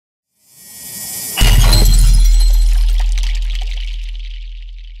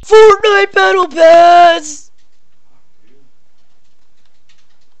Fortnite Battle Pass!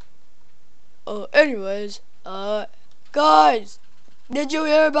 Anyways, guys, did you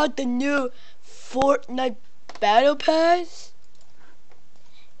hear about the new Fortnite Battle Pass?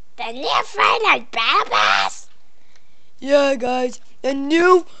 The new Fortnite Battle Pass? Yeah, guys, the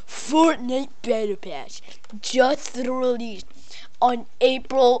new Fortnite Battle Pass just released on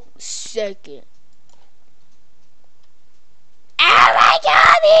April 2nd. Oh my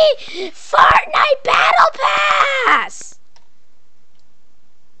god, the Fortnite Battle Pass!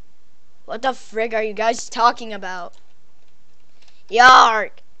 What the frig are you guys talking about?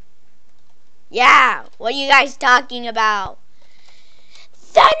 Yark! Yeah, what are you guys talking about?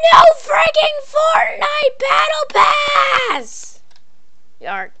 The new freaking Fortnite Battle Pass!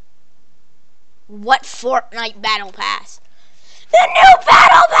 Yark. What Fortnite Battle Pass? The new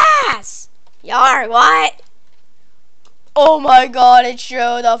Battle Pass! Yark, what? Oh my god, it's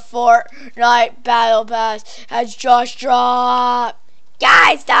true, the Fortnite Battle Pass has just dropped.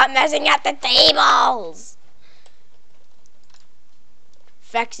 Guys, stop messing up the tables!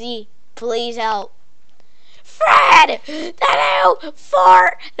 Fexy, please help. Fred! The new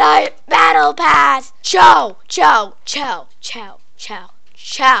Fortnite Battle Pass! Chow, chow, chow, chow, chow,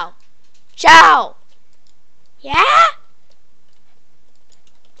 chow, chow. Yeah?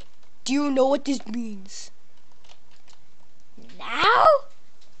 Do you know what this means? Now?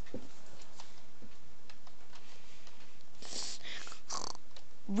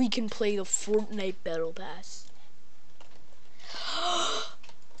 We can play the Fortnite Battle Pass.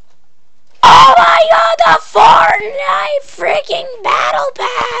 Oh my god, the Fortnite freaking Battle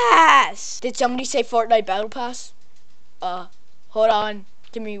Pass! Did somebody say Fortnite Battle Pass? Hold on.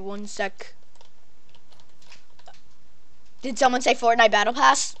 Give me 1 sec. Did someone say Fortnite Battle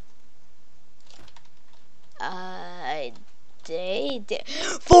Pass? They did.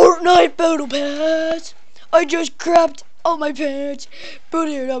 Fortnite Battle Pass! I just grabbed all my pants, put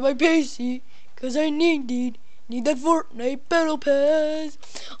it on my PC, cause I need that Fortnite Battle Pass.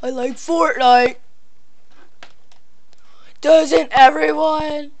 I like Fortnite. Doesn't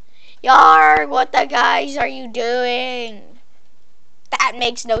everyone? Yarg, what the guys are you doing? That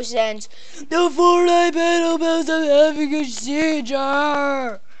makes no sense. The Fortnite Battle Pass, I'm having a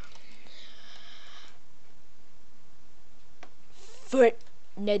seizure.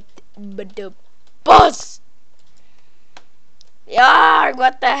 Fortnite Battle Pass. Yarg,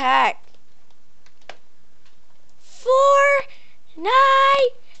 what the heck? Fortnite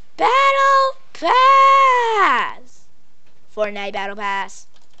Battle Pass. Fortnite Battle Pass.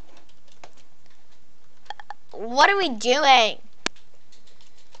 What are we doing?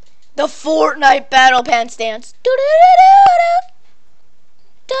 The Fortnite Battle Pass dance.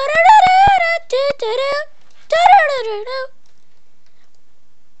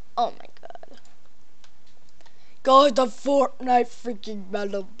 Oh my god. Guys, the Fortnite freaking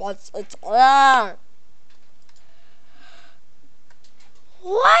Battle Pass, it's on.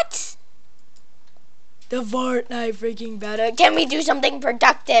 What? The Fortnite freaking Battle. Can we do something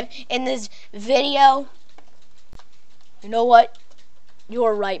productive in this video? You know what?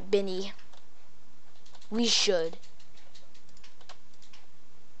 You're right, Benny. We should.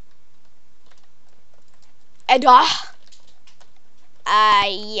 And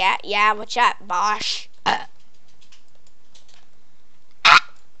yeah, what's up, Bosh?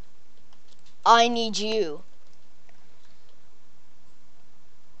 I need you.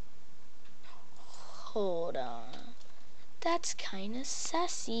 Hold on. That's kind of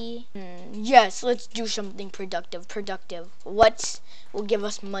sassy. Yes, let's do something productive. What will give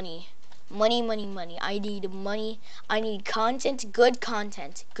us money? Money. I need money. I need content. Good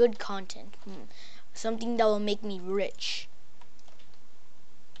content. Something that will make me rich.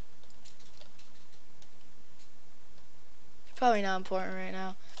 Probably not important right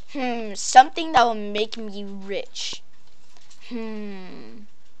now. Something that will make me rich.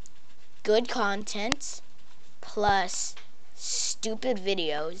 Good content plus stupid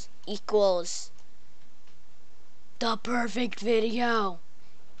videos equals the perfect video.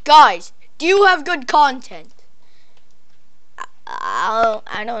 Guys, do you have good content?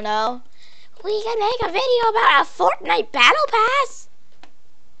 I don't know. We can make a video about a Fortnite Battle Pass.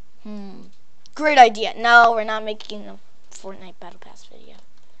 Great idea. No, we're not making a Fortnite Battle Pass video.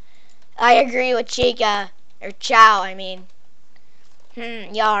 I agree with Chica, or Chow, I mean.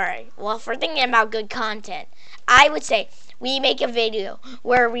 Yar. Well, if we're thinking about good content, I would say we make a video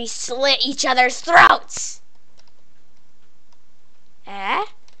where we slit each other's throats.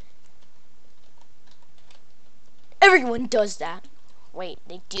 Everyone does that. Wait,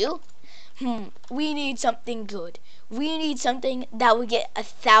 they do? We need something good. We need something that will get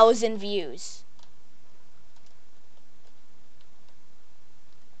 1,000 views.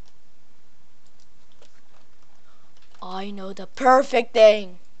 I know the perfect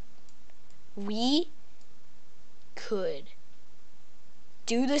thing. We could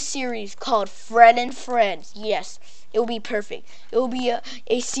do the series called Fred and Friends. Yes, it will be perfect. It will be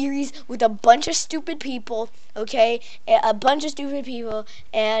a series with a bunch of stupid people, okay? A bunch of stupid people,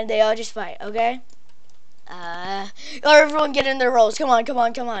 and they all just fight, okay? Everyone get in their roles. Come on, come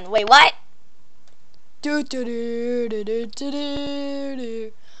on, come on. Wait, what?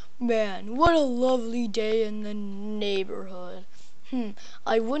 Man, what a lovely day in the neighborhood.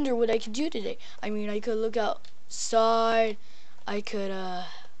 I wonder what I could do today. I mean, I could look outside. I could,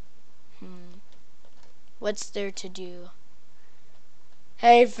 what's there to do?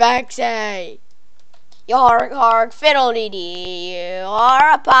 Hey, Faxay! Yark, hark, fiddle-dee-dee, you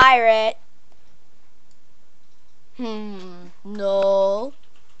are a pirate. No.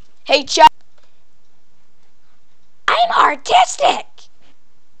 Hey, Chuck! I'm artistic!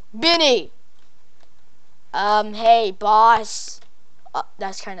 Benny! Hey, boss.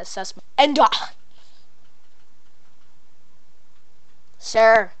 That's kind of sus. And,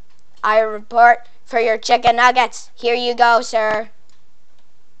 Sir, I report for your chicken nuggets. Here you go, sir.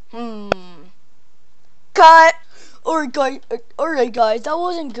 Cut! Alright, guys, that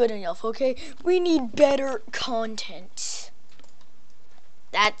wasn't good enough, okay? We need better content.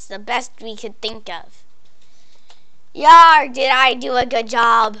 That's the best we could think of. Yar, did I do a good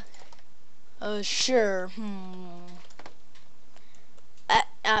job? Sure.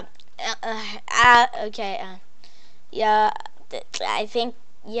 Okay, yeah, I think,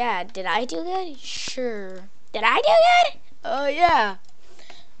 yeah, did I do good? Sure. Did I do good? Yeah.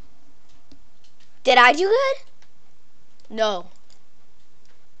 Did I do good? No.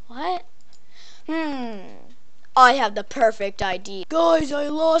 What? I have the perfect idea. Guys, I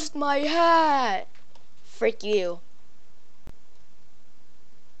lost my hat. Frick you.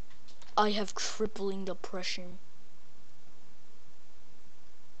 I have crippling depression.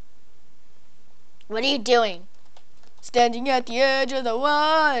 What are you doing? Standing at the edge of the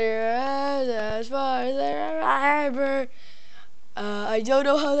water as far as I remember. I don't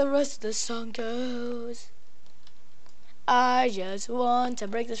know how the rest of the song goes. I just want to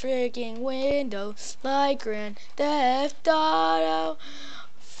break this freaking window like Grand Theft Auto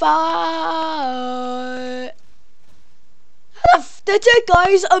 5. That's it,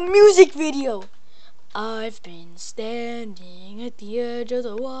 guys. A music video. I've been standing at the edge of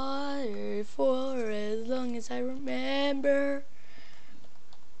the water for as long as I remember.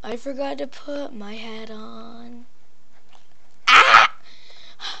 I forgot to put my hat on.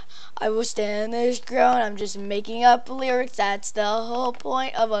 I will stand this ground. I'm just making up lyrics. That's the whole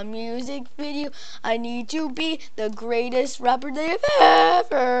point of a music video. I need to be the greatest rapper they've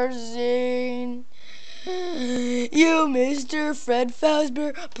ever seen. You, Mr. Fred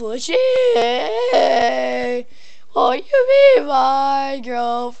Fazbear, plushie. Will you be my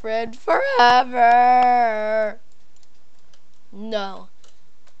girlfriend forever? No.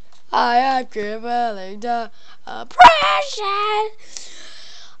 I have crippling depression.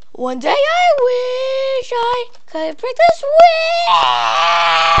 One day I wish I could break this wind.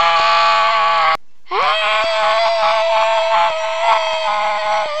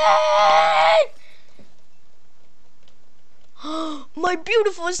 My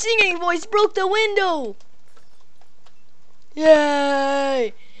beautiful singing voice broke the window.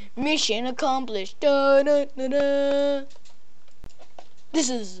 Yay! Mission accomplished. Da, da, da, da. This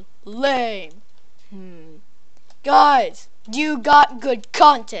is lame. Guys, do you got good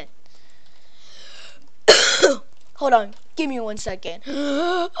content? Hold on, give me 1 second.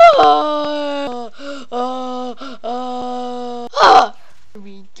 Here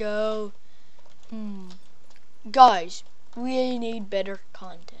we go. Guys, we need better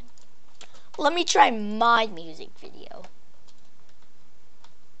content. Let me try my music video.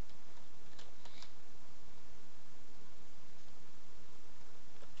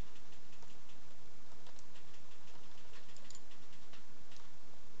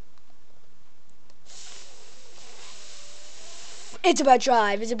 It's about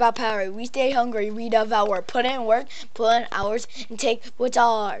drive, it's about power. We stay hungry, we devour. Put in work, put in hours, and take what's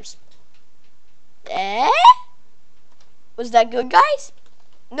ours. Was that good, guys?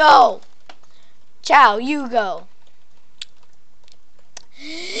 No. Ciao, you go.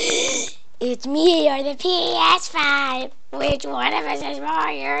 It's me or the PS5. Which one of us is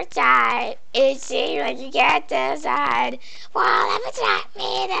more your type? It seems like you can't decide. Well, if it's not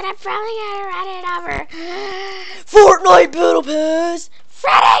me, then I'm probably gonna run it over. Fortnite Battle Pass!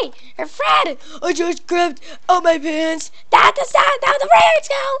 Freddy! Or Fred! I just grabbed out my pants. That the freinds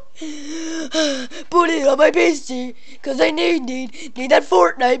go! Put it on my PC. Cause I need that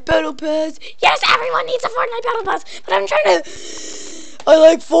Fortnite battle pass. Yes, everyone needs a Fortnite battle pass, but I'm trying to... I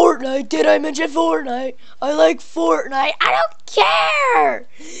like Fortnite. Did I mention Fortnite? I like Fortnite. I don't care!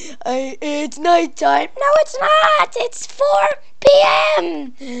 It's nighttime. No, it's not! It's 4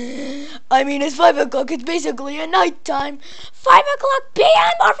 p.m. I mean, it's 5 o'clock. It's basically a nighttime. 5 o'clock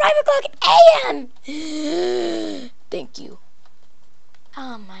p.m. or 5 o'clock a.m. Thank you.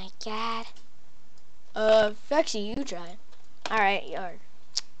 Oh my god. Fexy, you try. Alright,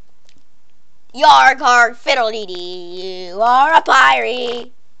 Yarg, harg, fiddle-dee-dee, you are a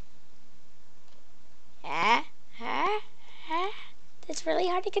pirate. It's really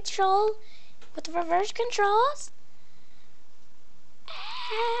hard to control with the reverse controls.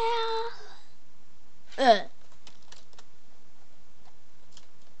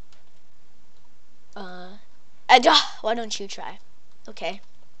 Why don't you try? Okay.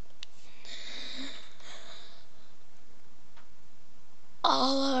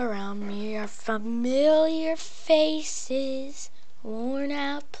 All around me are familiar faces, worn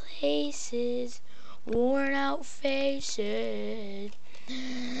out places, worn out faces.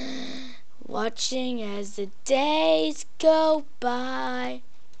 Watching as the days go by,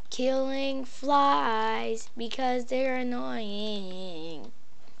 killing flies because they're annoying.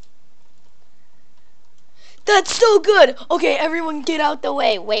 That's so good! Okay, everyone get out the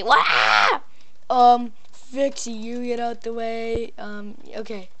way. Wait, what? Fixie, you get out the way.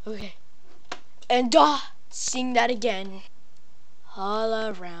 Okay. And sing that again. All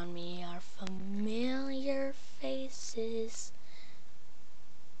around me are familiar faces.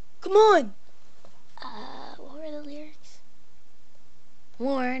 Come on! What were the lyrics?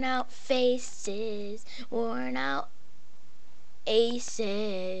 Worn out faces, worn out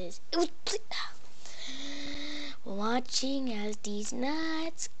aces. Watching as these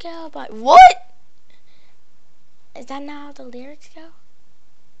nights go by. What? Is that not how the lyrics go?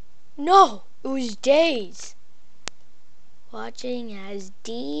 No, it was days. Watching as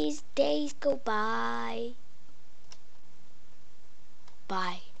these days go by.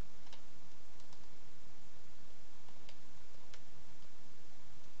 Bye.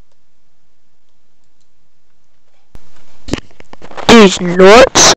 These nuts